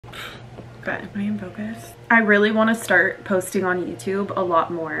Okay, am I in focus? I really want to start posting on YouTube a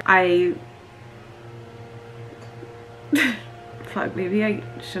lot more. Fuck, maybe I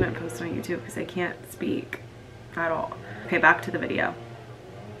shouldn't post on YouTube because I can't speak at all. Okay, back to the video.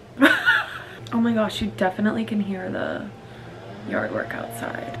 Oh my gosh, you definitely can hear the yard work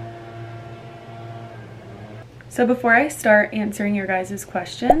outside. So before I start answering your guys'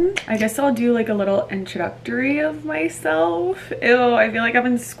 questions, I guess I'll do like a little introductory of myself. Ew, I feel like I'm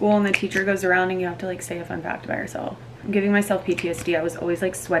in school and the teacher goes around and you have to like say a fun fact about yourself. I'm giving myself PTSD. I was always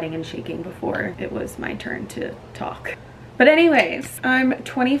like sweating and shaking before it was my turn to talk. But anyways, I'm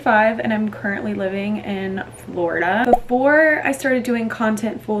 25 and I'm currently living in Florida. Before I started doing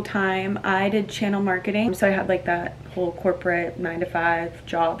content full time, I did channel marketing. So I had like that whole corporate 9-to-5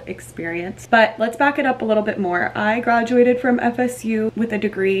 job experience. But let's back it up a little bit more. I graduated from FSU with a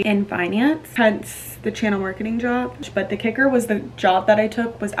degree in finance, hence the channel marketing job. But the kicker was the job that I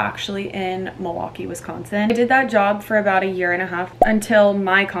took was actually in Milwaukee, Wisconsin. I did that job for about 1.5 years until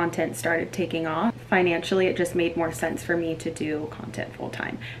my content started taking off. Financially, it just made more sense for me to do content full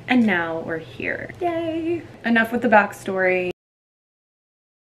time. And now we're here. Yay! Enough with the backstory.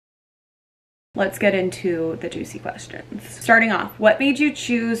 Let's get into the juicy questions. Starting off, what made you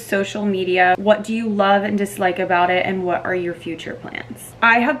choose social media? What do you love and dislike about it? And what are your future plans?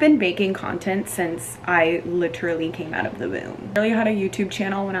 I have been making content since I literally came out of the womb. I really had a YouTube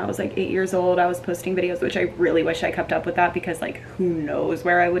channel when I was like 8 years old. I was posting videos, which I really wish I kept up with that because like who knows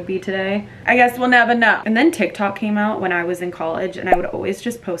where I would be today. I guess we'll never know. And then TikTok came out when I was in college and I would always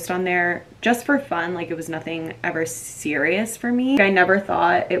just post on there just for fun. Like it was nothing ever serious for me. I never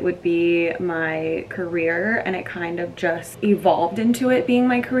thought it would be my career and it kind of just evolved into it being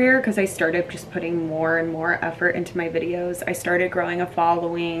my career because I started just putting more and more effort into my videos. I started growing a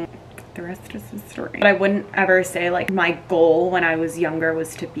following. The rest is the story. But I wouldn't ever say like my goal when I was younger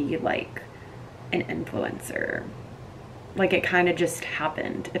was to be like an influencer. Like it kind of just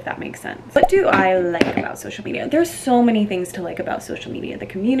happened, if that makes sense. What do I like about social media? There's so many things to like about social media. The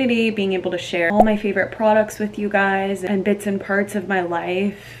community, being able to share all my favorite products with you guys and bits and parts of my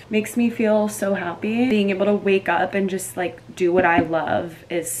life makes me feel so happy. Being able to wake up and just like do what I love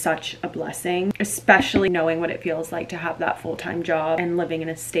is such a blessing, especially knowing what it feels like to have that full-time job and living in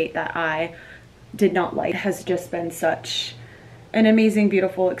a state that I did not like has just been such an amazing,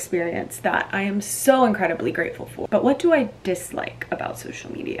 beautiful experience that I am so incredibly grateful for. But what do I dislike about social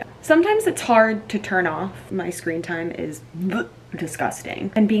media? Sometimes it's hard to turn off. My screen time is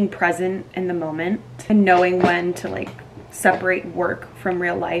disgusting. And being present in the moment and knowing when to like separate work from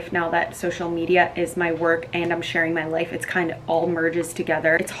real life. Now that social media is my work and I'm sharing my life, it's kind of all merges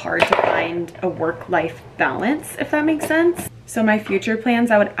together. It's hard to find a work-life balance, if that makes sense. So my future plans,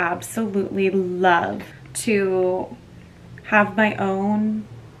 I would absolutely love to have my own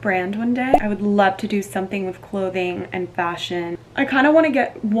brand one day. I would love to do something with clothing and fashion. I kind of want to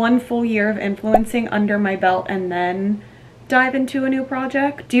get 1 full year of influencing under my belt and then dive into a new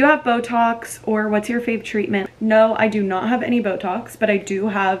project. Do you have Botox or what's your fave treatment? No, I do not have any Botox, but I do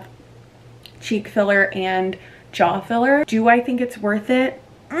have cheek filler and jaw filler. Do I think it's worth it?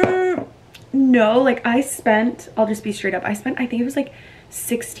 No, like I'll just be straight up. I spent, I think it was like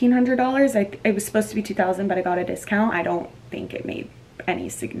 $1,600. It was supposed to be $2,000, but I got a discount. I don't think it made any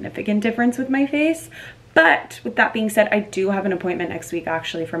significant difference with my face. But with that being said, I do have an appointment next week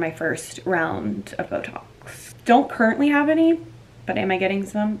actually for my first round of Botox. Don't currently have any, but am I getting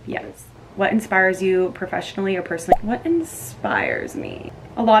some? Yes. What inspires you professionally or personally? What inspires me?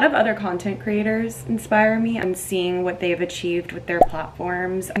 A lot of other content creators inspire me. I'm seeing what they've achieved with their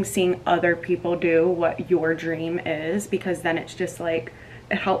platforms. I'm seeing other people do what your dream is, because then it's just like,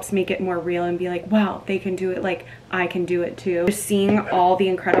 it helps make it more real and be like, wow, they can do it, like I can do it too. Just seeing all the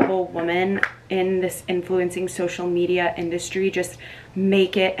incredible women in this influencing social media industry just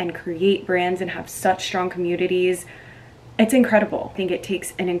make it and create brands and have such strong communities. It's incredible. I think it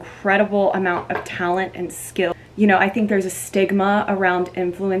takes an incredible amount of talent and skill. You know, I think there's a stigma around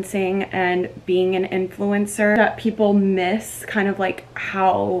influencing and being an influencer that people miss, kind of like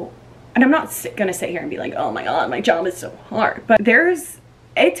how, and I'm not gonna sit here and be like, oh my God, my job is so hard, but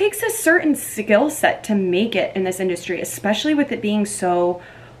it takes a certain skill set to make it in this industry, especially with it being so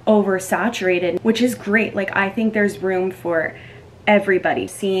oversaturated, which is great. Like, I think there's room for everybody.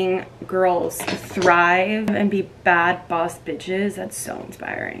 Seeing girls thrive and be bad boss bitches, that's so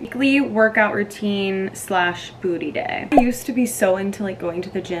inspiring. Weekly workout routine / booty day. I used to be so into like going to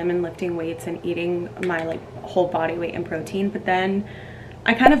the gym and lifting weights and eating my like whole body weight in protein, but then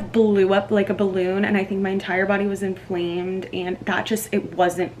I kind of blew up like a balloon, and I think my entire body was inflamed, and that just, it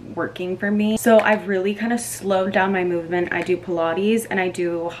wasn't working for me. So I've really kind of slowed down my movement. I do Pilates and I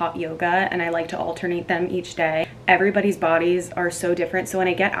do hot yoga, and I like to alternate them each day. Everybody's bodies are so different. So when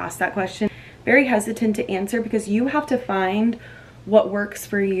I get asked that question, very hesitant to answer, because you have to find what works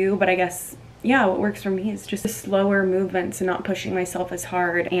for you. But I guess, yeah, what works for me is just slower movements and not pushing myself as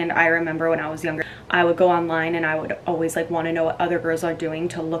hard. And I remember when I was younger, I would go online and I would always like want to know what other girls are doing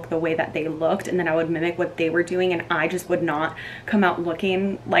to look the way that they looked, and then I would mimic what they were doing, and I just would not come out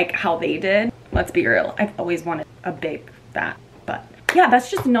looking like how they did. Let's be real, I've always wanted a big fat butt. Yeah,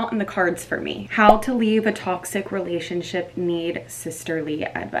 that's just not in the cards for me. How to leave a toxic relationship, need sisterly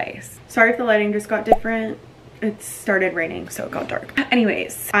advice. Sorry if the lighting just got different. It started raining, so it got dark.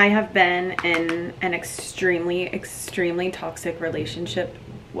 Anyways, I have been in an extremely toxic relationship.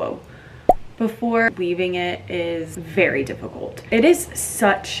 Whoa. Before. Leaving it is very difficult. It is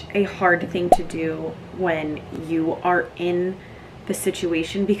such a hard thing to do when you are in the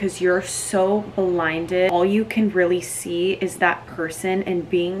situation, because you're so blinded. All you can really see is that person and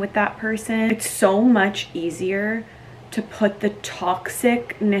being with that person. It's so much easier to put the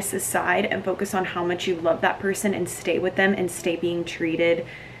toxicness aside and focus on how much you love that person and stay with them and stay being treated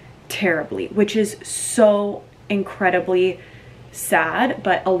terribly, which is so incredibly sad.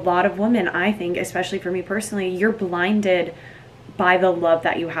 But a lot of women, I think, especially for me personally, you're blinded by the love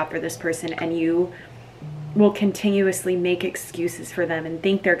that you have for this person, and you will continuously make excuses for them and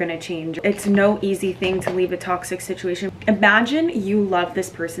think they're going to change. It's no easy thing to leave a toxic situation. Imagine you love this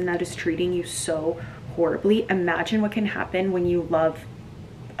person that is treating you so horribly. Imagine what can happen when you love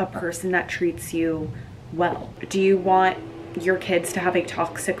a person that treats you well. Do you want your kids to have a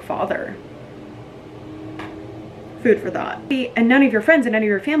toxic father? Food for thought. And none of your friends and none of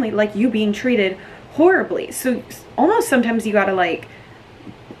your family like you being treated horribly. So almost sometimes you gotta, like,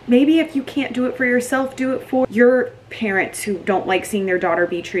 maybe if you can't do it for yourself, do it for your parents who don't like seeing their daughter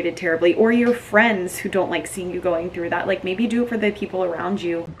be treated terribly, or your friends who don't like seeing you going through that. Like, maybe do it for the people around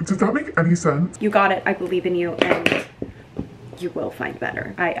you. Does that make any sense? You got it. I believe in you, and you will find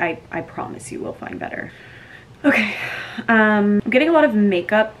better. I promise you will find better. Okay. I'm getting a lot of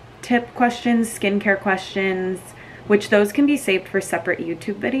makeup tip questions, skincare questions, which those can be saved for separate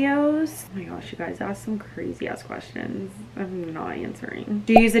YouTube videos. Oh my gosh, you guys asked some crazy ass questions I'm not answering.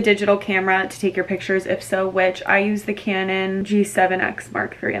 Do you use a digital camera to take your pictures? If so, which? I use the Canon G7X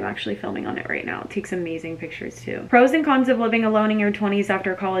Mark III. I'm actually filming on it right now. It takes amazing pictures too. Pros and cons of living alone in your 20s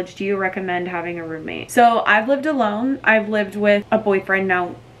after college. Do you recommend having a roommate? So I've lived alone. I've lived with a boyfriend,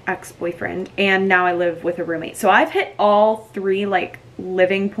 now ex-boyfriend, and now I live with a roommate. So I've hit all three like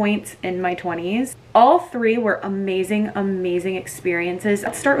living points in my 20s. All three were amazing experiences.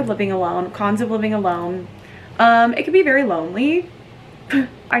 Let's start with living alone. Cons of living alone. It can be very lonely.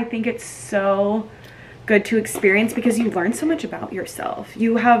 I think it's so good to experience because you learn so much about yourself.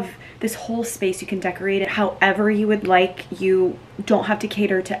 You have this whole space, you can decorate it however you would like. You don't have to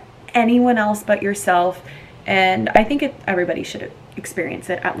cater to anyone else but yourself. And I think everybody should experience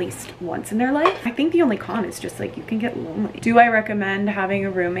it at least once in their life. I think the only con is just like you can get lonely. Do I recommend having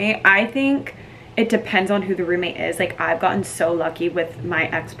a roommate? I think it depends on who the roommate is. Like, I've gotten so lucky with my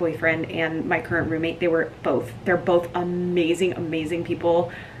ex-boyfriend and my current roommate. They're both amazing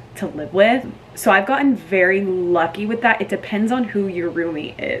people to live with. So I've gotten very lucky with that. It depends on who your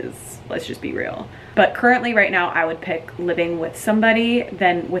roommate is. Let's just be real. But currently right now I would pick living with somebody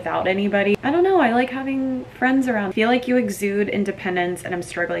than without anybody. I don't know, I like having friends around. I feel like you exude independence and I'm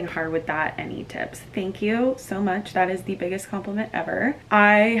struggling hard with that. Any tips? Thank you so much. That is the biggest compliment ever.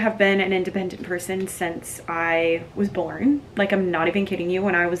 I have been an independent person since I was born. Like, I'm not even kidding you.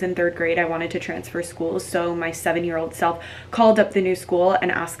 When I was in 3rd grade, I wanted to transfer schools. So my 7-year-old self called up the new school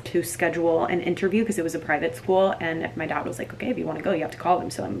and asked to schedule an interview because it was a private school. And if my dad was like, okay, if you want to go, you have to call them.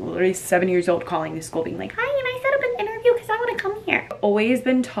 So I'm literally 7 years old calling the school being like, hi, and I set up an interview because I want to come here. I've always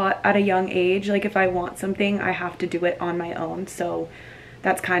been taught at a young age, like, if I want something, I have to do it on my own. So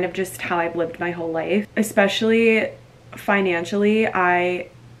that's kind of just how I've lived my whole life. Especially financially, I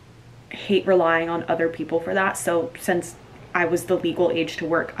hate relying on other people for that. So since I was the legal age to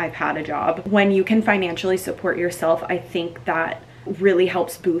work, I've had a job. When you can financially support yourself, I think that really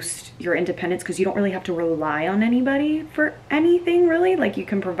helps boost your independence because you don't really have to rely on anybody for anything, really. Like, you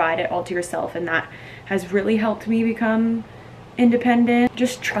can provide it all to yourself, and that has really helped me become independent,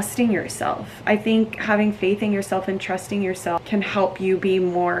 just trusting yourself. I think having faith in yourself and trusting yourself can help you be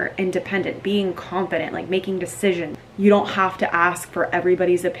more independent, being confident, like making decisions. You don't have to ask for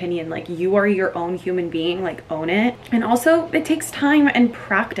everybody's opinion. Like, you are your own human being, like own it. And also it takes time and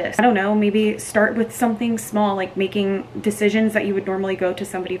practice. I don't know, maybe start with something small, like making decisions that you would normally go to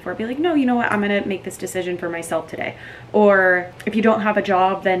somebody for. Be like, no, you know what? I'm gonna make this decision for myself today. Or if you don't have a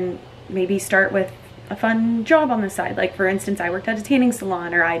job, then maybe start with a fun job on the side. Like, for instance, I worked at a tanning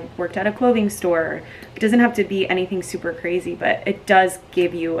salon, or I worked at a clothing store. It doesn't have to be anything super crazy, but it does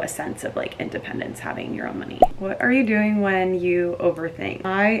give you a sense of like independence, having your own money. What are you doing when you overthink?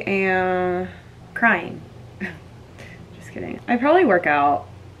 I am crying. Just kidding. I probably work out.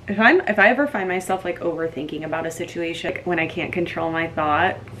 If I ever find myself like overthinking about a situation, like when I can't control my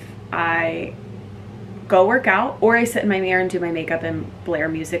thoughts, I go work out, or I sit in my mirror and do my makeup and blare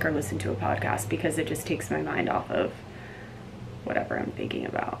music or listen to a podcast, because it just takes my mind off of whatever I'm thinking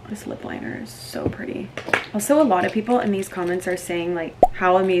about. This lip liner is so pretty. Also, a lot of people in these comments are saying like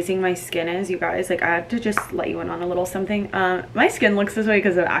how amazing my skin is. You guys, like, I have to just let you in on a little something. My skin looks this way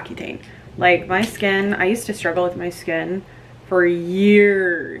because of Accutane. Like, my skin, I used to struggle with my skin for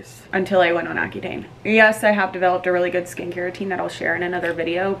years until I went on Accutane. Yes, I have developed a really good skincare routine that I'll share in another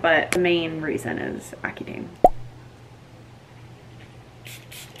video, but the main reason is Accutane.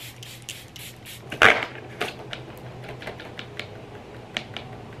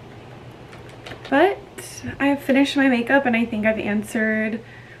 But I've finished my makeup, and I think I've answered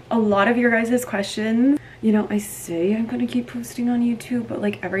a lot of your guys' questions. You know, I say I'm gonna keep posting on YouTube, but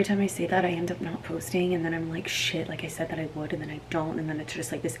like every time I say that, I end up not posting, and then I'm like, shit, like I said that I would, and then I don't, and then it's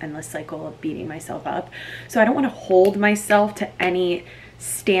just like this endless cycle of beating myself up. So I don't want to hold myself to any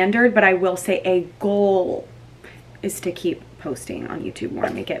standard, but I will say a goal is to keep posting on YouTube more,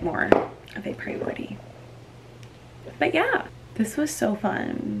 make it more of a priority. But yeah, this was so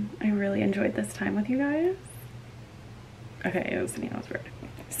fun. I really enjoyed this time with you guys. Okay, it was weird.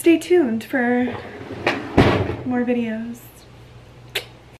 Stay tuned for more videos.